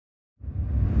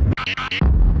Welcome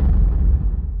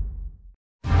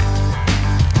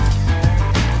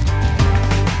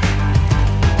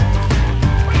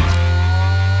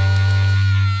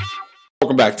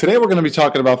back. Today we're going to be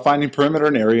talking about finding perimeter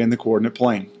and area in the coordinate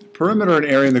plane. Perimeter and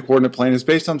area in the coordinate plane is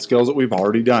based on skills that we've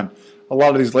already done. A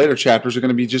lot of these later chapters are going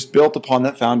to be just built upon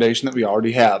that foundation that we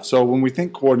already have. So when we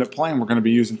think coordinate plane, we're going to be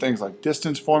using things like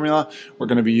distance formula, we're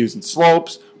going to be using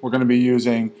slopes, we're going to be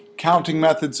using counting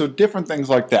methods, so different things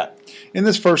like that. In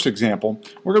this first example,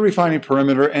 we're going to be finding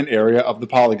perimeter and area of the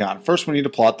polygon. First we need to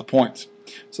plot the points.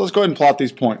 So let's go ahead and plot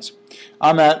these points.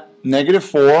 I'm at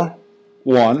 -4,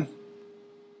 1,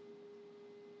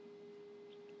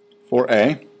 for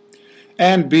A,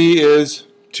 and B is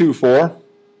 2, 4,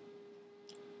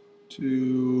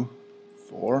 2,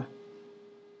 4.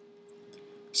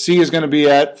 C is going to be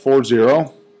at 4,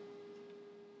 0,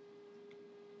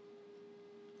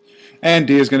 and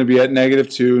D is going to be at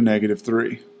 -2,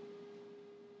 -3.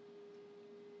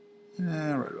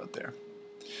 Right about there.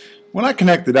 When I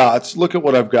connect the dots, look at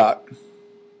what I've got.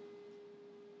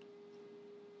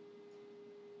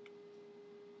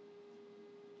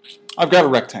 I've got a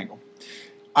rectangle.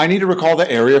 I need to recall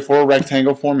the area for a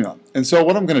rectangle formula. And so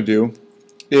what I'm going to do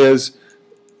is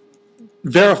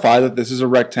verify that this is a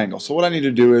rectangle. So what I need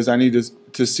to do is I need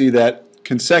to see that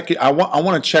consecutive. I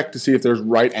want to check to see if there's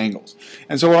right angles.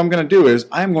 And so what I'm going to do is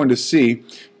I'm going to see,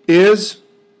 is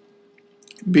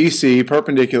BC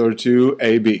perpendicular to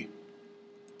AB?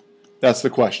 That's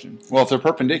the question. Well, if they're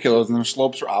perpendicular, then their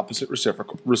slopes are opposite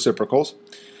reciprocals.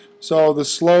 So the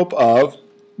slope of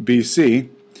BC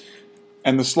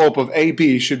and the slope of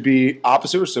AB should be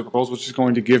opposite reciprocals, which is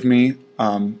going to give me,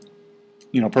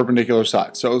 perpendicular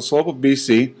sides. So the slope of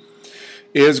BC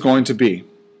is going to be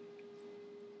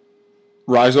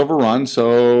rise over run,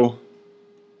 so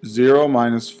 0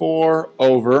 minus 4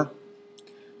 over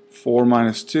 4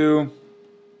 minus 2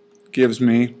 gives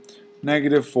me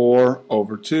 -4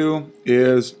 over 2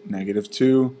 is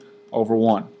 -2 over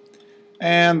 1.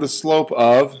 And the slope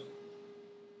of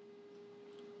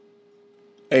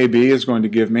AB is going to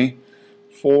give me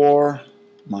 4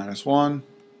 minus 1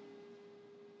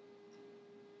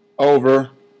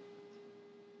 over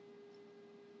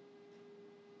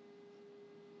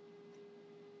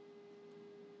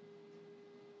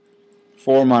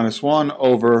 4 minus 1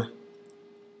 over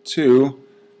 2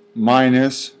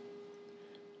 minus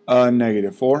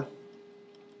 -4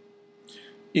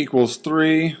 equals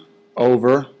 3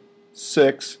 over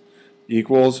 6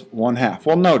 equals 1/2.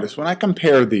 Well, notice when I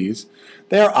compare these,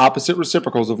 they are opposite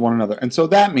reciprocals of one another, and so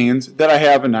that means that I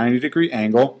have a 90-degree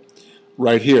angle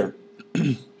right here.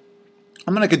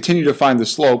 I'm going to continue to find the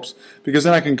slopes because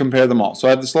then I can compare them all. So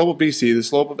I have the slope of BC, the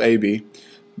slope of AB,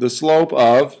 the slope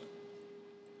of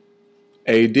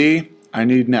AD I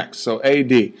need next. So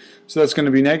AD. So that's going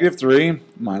to be -3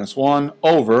 minus 1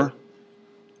 over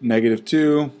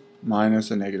 -2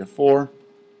 minus a -4.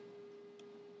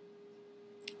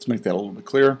 Let's make that a little bit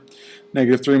clearer.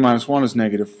 -3 minus 1 is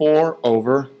 -4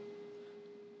 over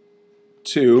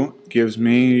 2 gives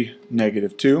me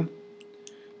 -2.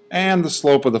 And the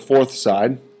slope of the fourth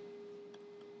side,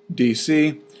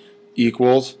 DC,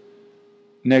 equals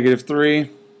 -3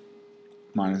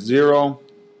 minus 0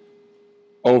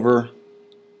 over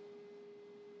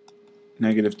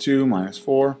 -2 minus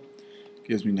 4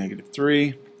 gives me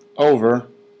 -3 over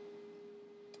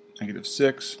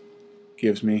 -6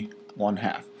 gives me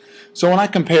 1/2. So when I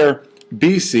compare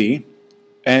BC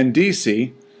and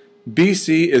DC,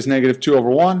 BC is -2 over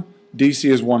 1,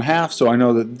 DC is 1/2, so I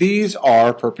know that these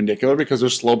are perpendicular because their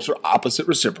slopes are opposite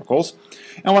reciprocals.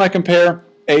 And when I compare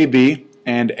AB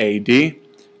and AD,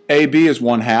 AB is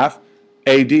 1/2,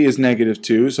 AD is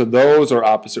 -2, so those are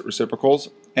opposite reciprocals.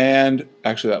 And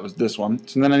actually that was this one.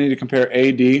 So then I need to compare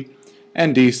AD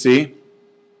and DC,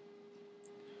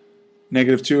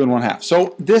 -2 and 1/2.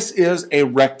 So this is a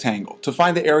rectangle. To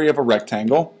find the area of a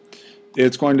rectangle,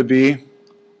 it's going to be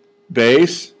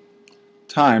base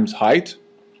times height.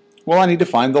 Well, I need to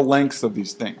find the lengths of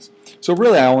these things. So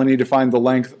really I only need to find the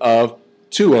length of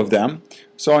two of them.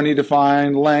 So I need to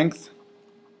find length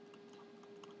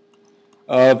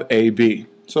of AB.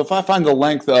 So if I find the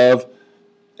length of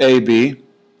AB,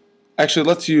 actually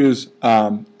let's use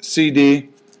CD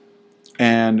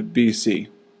and BC.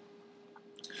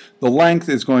 The length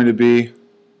is going to be,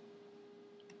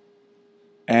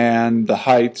 and the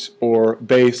height, or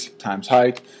base times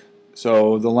height,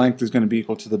 so the length is going to be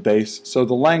equal to the base. So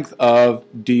the length of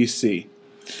DC.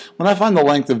 When I find the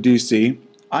length of DC,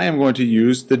 I am going to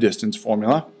use the distance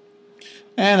formula,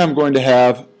 and I'm going to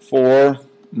have 4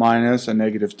 minus a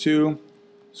 -2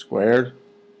 squared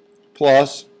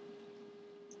plus,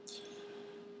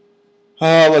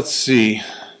 let's see,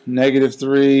 negative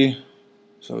 3,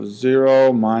 so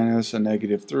 0 minus a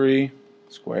negative 3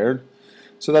 squared.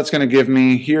 So that's going to give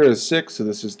me, here is 6, so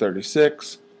this is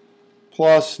 36,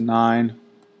 plus 9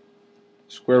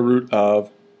 square root of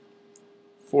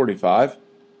 45,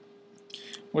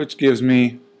 which gives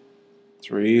me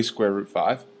 3 square root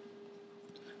 5.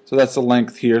 So that's the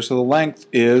length here. So the length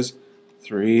is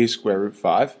 3 square root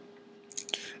 5.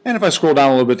 And if I scroll down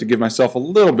a little bit to give myself a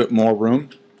little bit more room,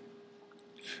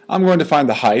 I'm going to find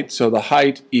the height. So the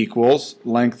height equals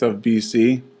length of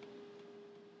BC.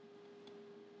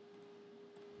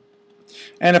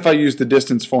 And if I use the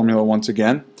distance formula once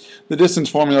again, the distance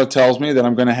formula tells me that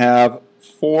I'm going to have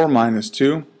 4 minus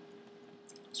 2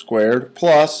 squared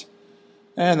plus,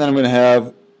 and then I'm going to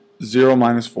have 0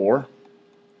 minus 4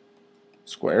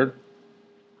 squared,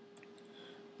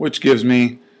 which gives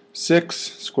me 6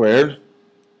 squared,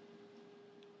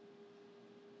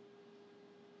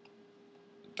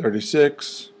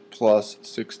 36 plus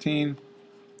 16.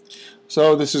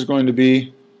 So this is going to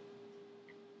be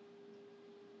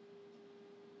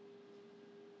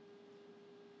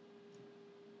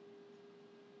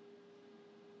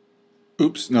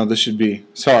oops, no, this should be,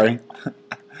 sorry,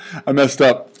 I messed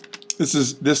up.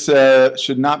 This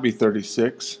should not be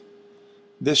 36.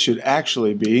 This should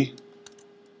actually be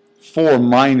 4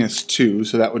 minus 2,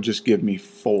 so that would just give me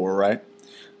 4, right?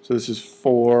 So this is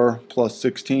 4 plus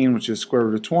 16, which is square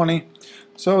root of 20.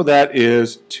 So that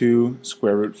is 2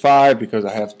 square root 5, because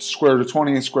I have square root of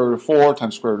 20 and square root of 4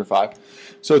 times square root of 5.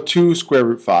 So 2 square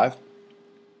root 5.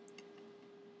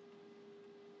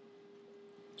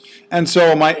 And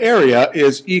so my area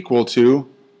is equal to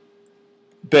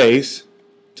base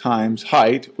times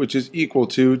height, which is equal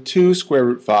to 2 square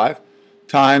root 5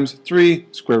 times 3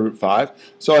 square root 5.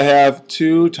 So I have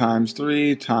 2 times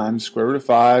 3 times square root of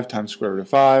 5 times square root of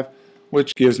 5,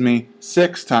 which gives me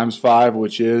 6 times 5,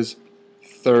 which is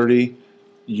 30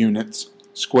 units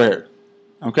squared.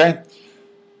 Okay?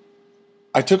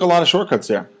 I took a lot of shortcuts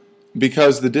there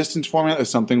because the distance formula is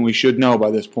something we should know by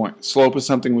this point. Slope is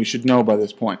something we should know by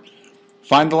this point.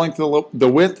 Find the length of the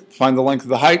width, find the length of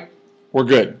the height, we're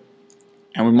good.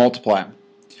 And we multiply them.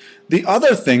 The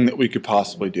other thing that we could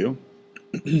possibly do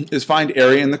is find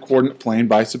area in the coordinate plane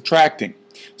by subtracting.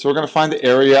 So we're going to find the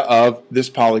area of this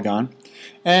polygon,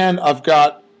 and I've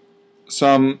got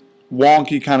some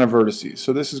wonky kind of vertices.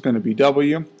 So this is going to be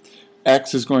W,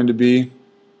 X is going to be,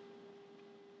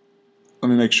 let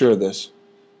me make sure of this,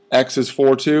 X is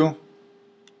 4, 2,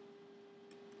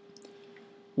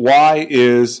 Y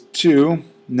is 2,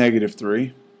 negative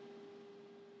 3,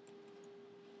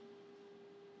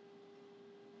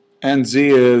 and Z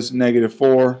is negative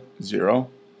 4, 0.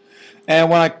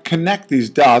 And when I connect these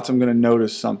dots, I'm going to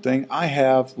notice something. I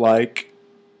have like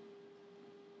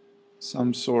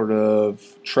some sort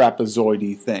of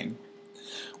trapezoidy thing.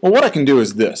 Well, what I can do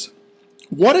is this.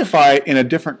 What if I, in a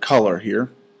different color here,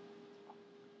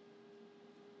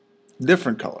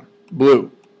 different color,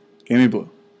 blue, give me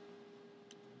blue.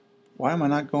 Why am I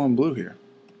not going blue here?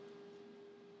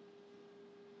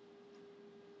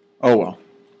 Oh well.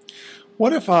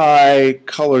 What if I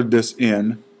colored this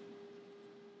in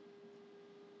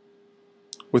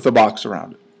with a box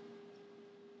around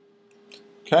it?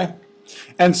 Okay?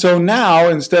 And so now,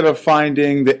 instead of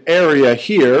finding the area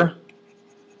here,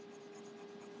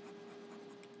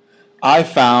 I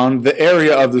found the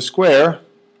area of the square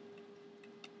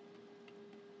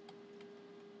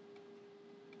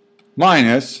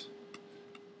minus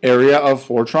area of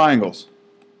 4 triangles.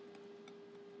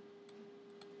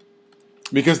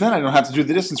 Because then I don't have to do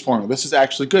the distance formula. This is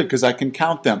actually good because I can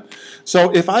count them.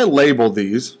 So if I label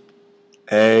these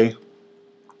A,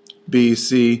 B,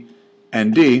 C,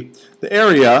 and D, the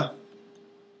area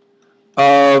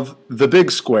of the big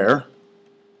square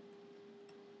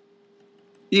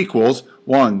equals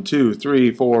 1, 2,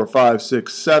 3, 4, 5,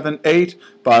 6, 7, 8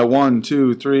 by 1,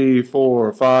 2, 3,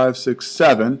 4, 5, 6,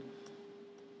 7.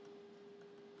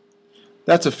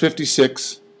 That's a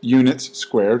 56 units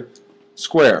squared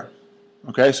square.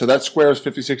 Okay, so that square is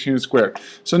 56 units squared.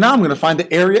 So now I'm going to find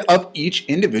the area of each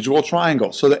individual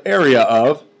triangle. So the area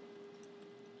of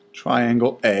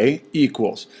triangle A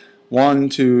equals 1,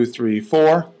 2, 3,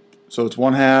 4. So it's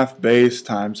 1/2 base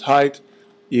times height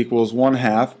equals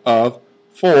 1/2 of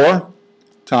 4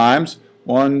 times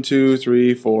 1, 2,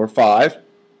 3, 4, 5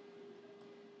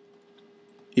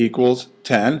 equals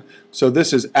 10. So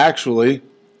this is actually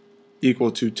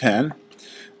equal to 10.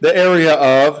 The area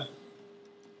of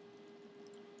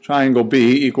triangle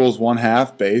B equals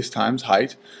 1/2 base times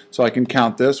height. So I can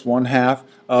count this 1/2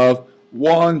 of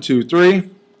 1, 2, 3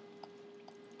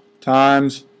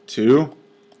 times 2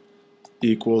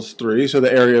 equals 3. So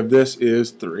the area of this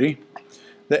is 3.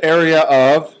 the area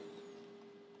of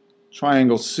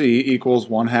triangle C equals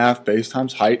 1/2 base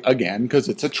times height, again, because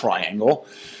it's a triangle.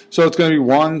 So it's going to be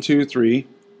 1, 2, 3,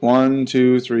 1,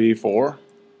 2, 3, 4,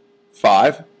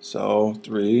 5. So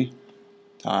 3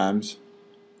 times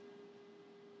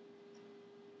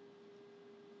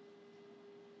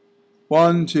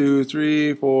 1, 2,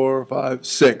 3, 4, 5,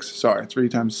 6. Sorry, 3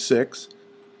 times 6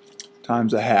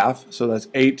 times 1/2. So that's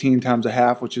 18 times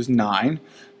 1/2, which is 9.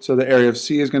 So the area of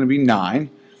C is going to be 9.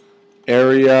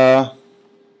 Area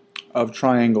of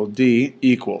triangle D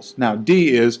equals. Now D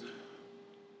is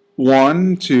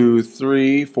 1, 2,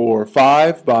 3, 4,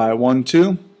 5 by 1,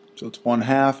 2. So it's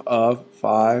 1/2 of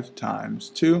 5 times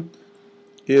 2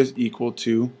 is equal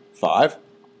to 5.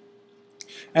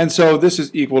 And so this is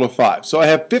equal to 5. So I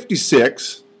have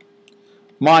 56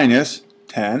 minus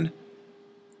 10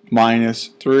 minus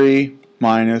 3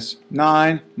 minus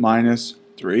 9 minus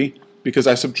 3, because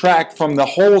I subtract from the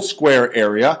whole square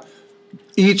area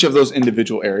each of those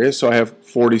individual areas. So I have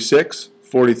 46,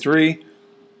 43,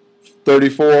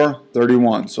 34,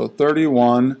 31. So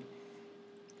 31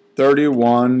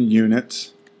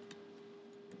 units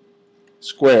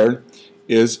squared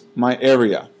is my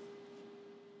area.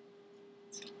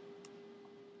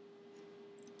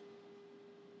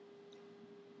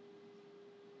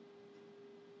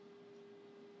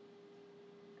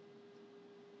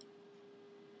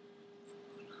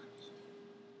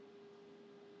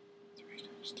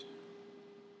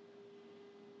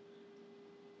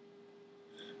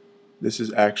 This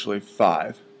is actually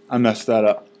 5. I messed that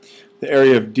up. The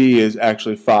area of D is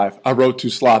actually 5. I wrote too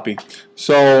sloppy.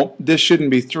 So this shouldn't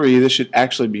be 3. This should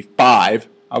actually be 5.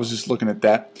 I was just looking at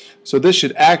that. So this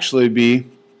should actually be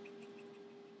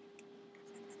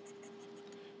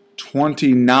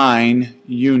 29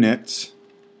 units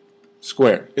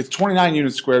squared. It's 29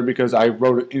 units squared because I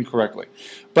wrote it incorrectly.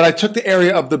 But I took the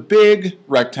area of the big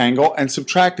rectangle and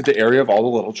subtracted the area of all the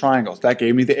little triangles. That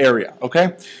gave me the area,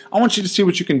 okay? I want you to see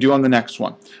what you can do on the next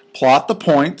one. Plot the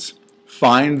points,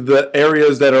 find the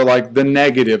areas that are like the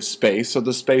negative space, so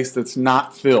the space that's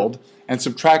not filled, and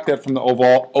subtract that from the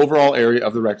overall area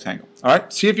of the rectangle. All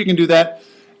right, see if you can do that,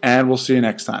 and we'll see you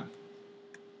next time.